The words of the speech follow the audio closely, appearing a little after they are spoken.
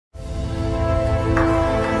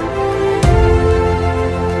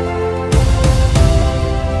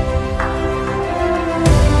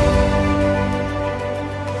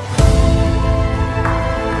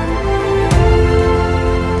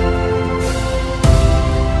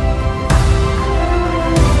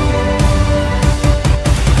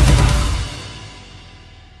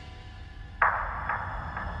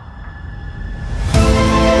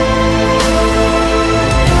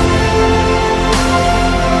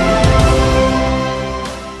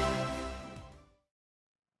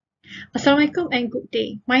Assalamualaikum and good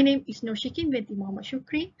day. My name is Norshikin binti Muhammad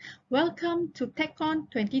Shukri. Welcome to TechCon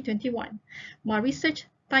 2021. My research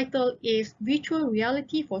title is Virtual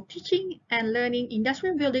Reality for Teaching and Learning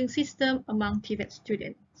Industrial Building System among TVET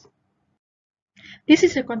students. This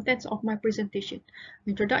is the contents of my presentation.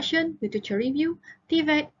 Introduction, literature review,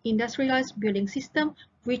 TVET, Industrialized Building System,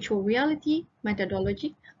 Virtual Reality,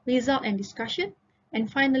 Methodology, Result and Discussion,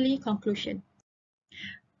 and finally, conclusion.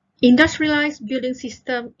 Industrialized building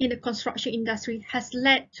system in the construction industry has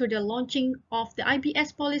led to the launching of the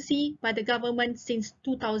IBS policy by the government since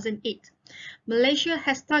 2008. Malaysia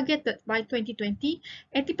has targeted by 2020,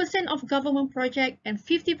 80% of government project and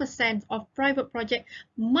 50% of private project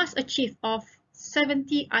must achieve of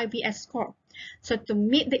 70 IBS score. So to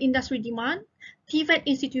meet the industry demand, TVET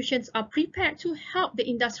institutions are prepared to help the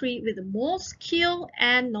industry with more skilled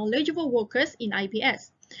and knowledgeable workers in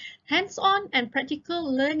IBS. Hands-on and practical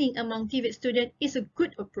learning among TVET students is a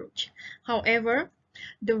good approach. However,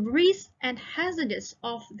 the risks and hazards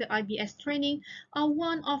of the IBS training are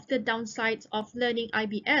one of the downsides of learning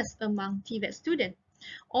IBS among TVET students.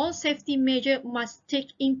 All safety measures must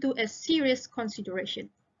take into a serious consideration.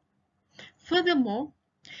 Furthermore,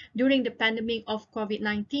 during the pandemic of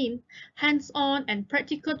COVID-19, hands-on and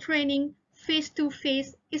practical training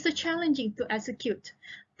face-to-face is challenging to execute.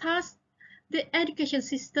 Thus, the education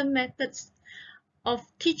system methods of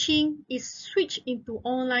teaching is switched into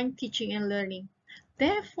online teaching and learning.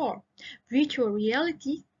 Therefore, virtual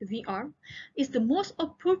reality, VR, is the most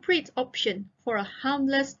appropriate option for a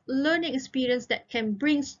harmless learning experience that can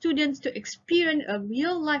bring students to experience a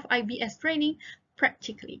real-life IBS training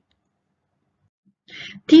practically.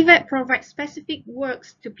 TVET provides specific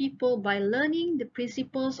works to people by learning the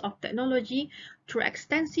principles of technology through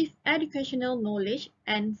extensive educational knowledge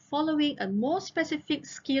and following a more specific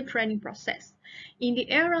skill training process. In the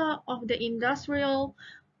era of the Industrial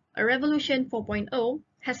Revolution 4.0,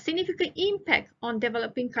 has significant impact on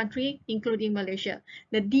developing countries, including Malaysia.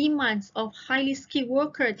 The demands of highly skilled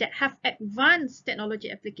workers that have advanced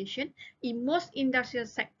technology application in most industrial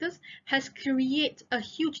sectors has created a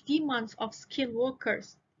huge demand of skilled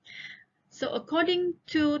workers. So according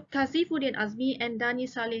to Tazifuddin Azmi and Dani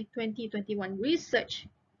Saleh 2021 research,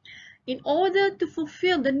 in order to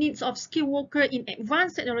fulfill the needs of skilled workers in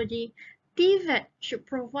advanced technology, TVET should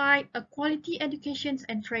provide a quality education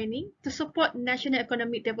and training to support national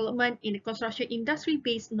economic development in the construction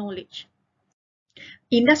industry-based knowledge.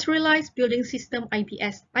 Industrialized Building System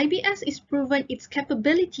 (IBS). IBS is proven its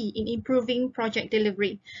capability in improving project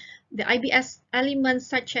delivery. The IBS elements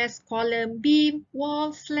such as column, beam,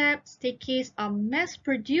 wall, slab, staircase are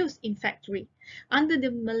mass-produced in factory. Under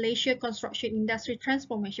the Malaysia Construction Industry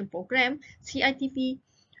Transformation Program (CITP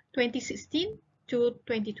 2016 to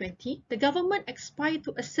 2020, the government aspired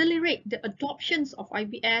to accelerate the adoptions of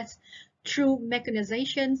IBS through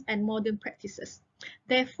mechanizations and modern practices.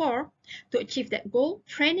 Therefore, to achieve that goal,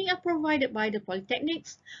 training are provided by the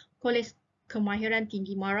Polytechnics, College Kemahiran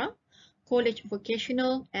Tinggi Mara, College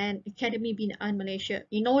Vocational, and Academy Binaan Malaysia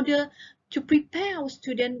in order to prepare our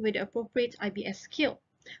students with the appropriate IBS skill.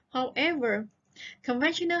 However,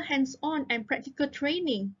 conventional hands-on and practical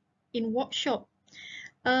training in workshop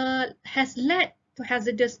has led to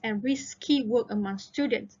hazardous and risky work among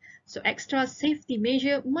students, so extra safety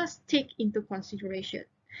measures must take into consideration.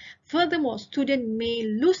 Furthermore, students may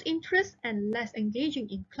lose interest and less engaging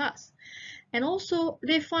in class, and also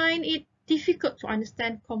they find it difficult to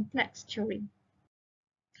understand complex theory.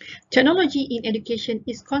 Technology in education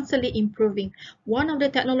is constantly improving. One of the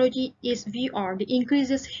technology is VR, that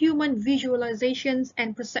increases human visualizations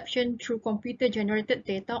and perception through computer-generated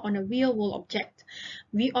data on a real-world object.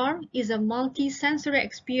 VR is a multi-sensory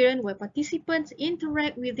experience where participants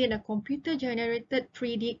interact within a computer-generated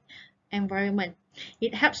 3D environment.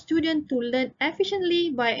 It helps students to learn efficiently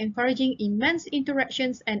by encouraging immense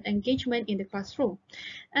interactions and engagement in the classroom.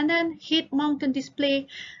 And then head-mounted display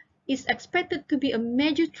is expected to be a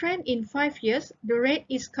major trend in 5 years. The rate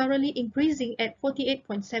is currently increasing at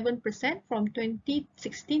 48.7% from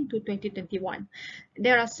 2016 to 2021.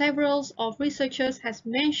 There are several of researchers has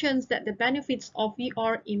mentioned that the benefits of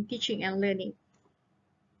VR in teaching and learning.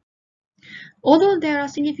 Although there are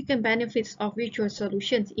significant benefits of virtual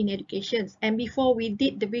solutions in education, and before we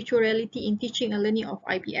did the virtual reality in teaching and learning of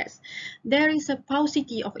IBS, there is a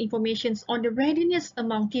paucity of information on the readiness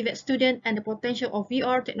among TVET students and the potential of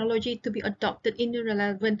VR technology to be adopted in the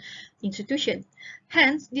relevant institution.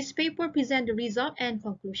 Hence, this paper presents the result and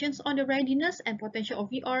conclusions on the readiness and potential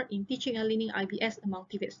of VR in teaching and learning IBS among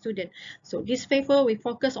TVET students. So this paper will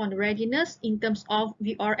focus on the readiness in terms of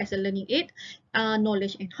VR as a learning aid,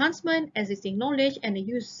 knowledge enhancement, existing knowledge, and the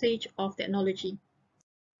usage of technology.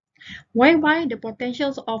 whereby the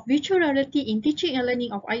potentials of virtual reality in teaching and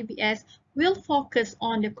learning of IBS will focus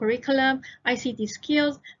on the curriculum, ICT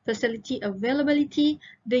skills, facility availability,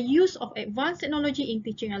 the use of advanced technology in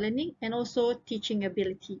teaching and learning, and also teaching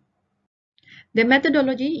ability. The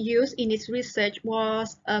methodology used in its research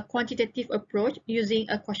was a quantitative approach using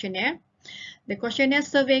a questionnaire. The questionnaire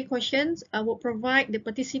survey questions will provide the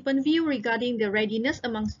participant view regarding the readiness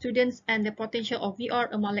among students and the potential of VR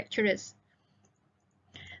among lecturers.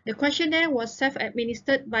 The questionnaire was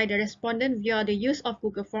self-administered by the respondent via the use of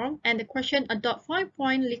Google Form, and the question adopts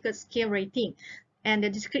 5-point Likert scale rating, and the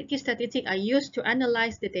descriptive statistics are used to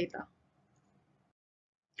analyze the data.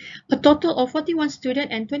 A total of 41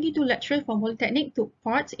 students and 22 lecturers from Polytechnic took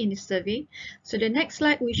part in the survey. So the next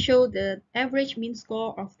slide will show the average mean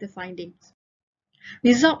score of the findings.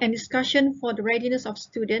 Result and discussion for the readiness of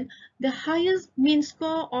student. The highest mean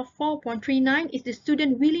score of 4.39 is the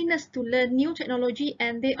student willingness to learn new technology,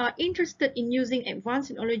 and they are interested in using advanced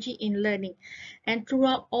technology in learning. And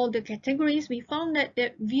throughout all the categories, we found that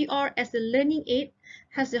the VR as a learning aid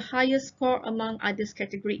has the highest score among others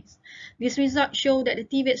categories. These results show that the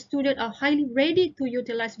TVET students are highly ready to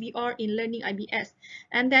utilize VR in learning IBS.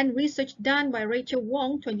 And then research done by Rachel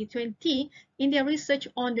Wong 2020 in their research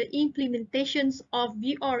on the implementations of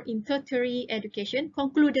VR in tertiary education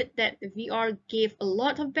concluded that the VR gave a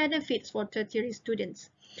lot of benefits for tertiary students.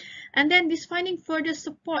 And then this finding further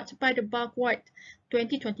support by the Buckwhite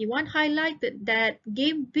 2021 highlighted that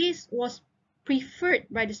game-based was preferred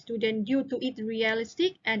by the student due to its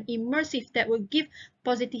realistic and immersive that will give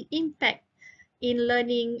positive impact in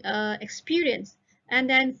learning experience. And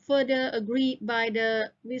then further agreed by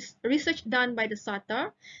the research done by the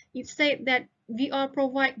SATA, it said that VR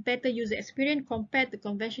provide better user experience compared to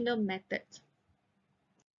conventional methods.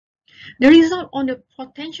 The result on the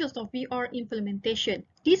potentials of VR implementation.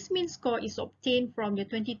 This mean score is obtained from the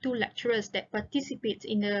 22 lecturers that participate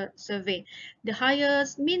in the survey. The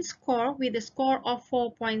highest mean score with a score of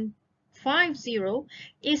 4.50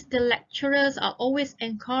 is the lecturers are always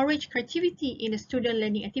encourage creativity in the student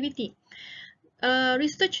learning activity.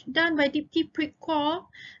 Research done by Dipti Precore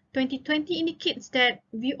 2020 indicates that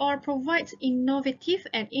VR provides innovative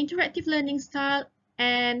and interactive learning style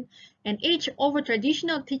and an edge over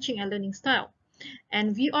traditional teaching and learning style.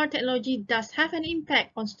 And VR technology does have an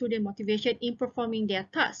impact on student motivation in performing their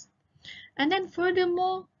tasks. And then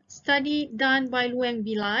furthermore, study done by Luang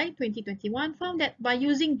Vilai 2021 found that by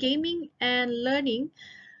using gaming and learning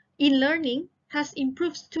has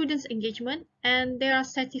improved students' engagement, and there are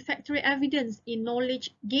satisfactory evidence in knowledge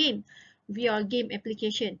gain via game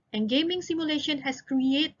application. And gaming simulation has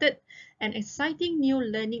created an exciting new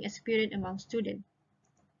learning experience among students.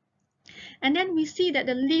 And then we see that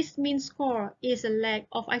the least mean score is a lack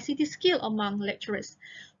of ICT skill among lecturers,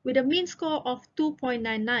 with a mean score of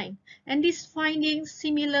 2.99. And this finding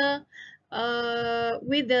similar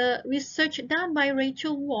with the research done by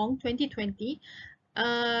Rachel Wong 2020.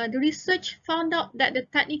 The research found out that the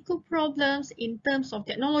technical problems in terms of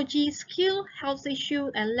technology, skill, health issue,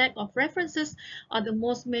 and lack of references are the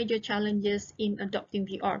most major challenges in adopting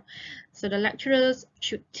VR. So the lecturers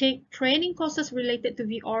should take training courses related to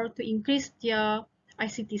VR to increase their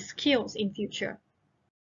ICT skills in future.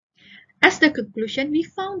 As the conclusion, we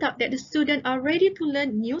found out that the students are ready to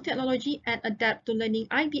learn new technology and adapt to learning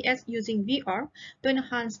IBS using VR to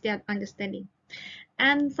enhance their understanding.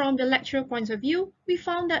 And from the lecturer point of view, we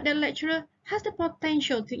found that the lecturer has the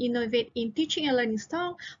potential to innovate in teaching and learning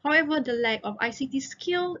style. However, the lack of ICT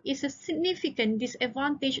skill is a significant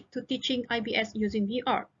disadvantage to teaching IBS using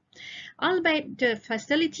VR. Albeit the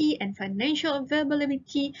facility and financial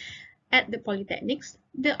availability at the polytechnics,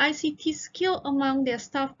 the ICT skill among their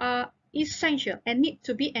staff are essential and need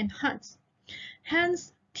to be enhanced.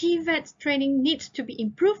 Hence, TVET training needs to be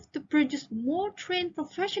improved to produce more trained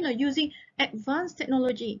professionals using advanced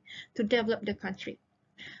technology to develop the country.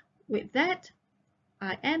 With that,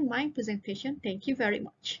 I end my presentation. Thank you very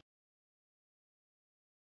much.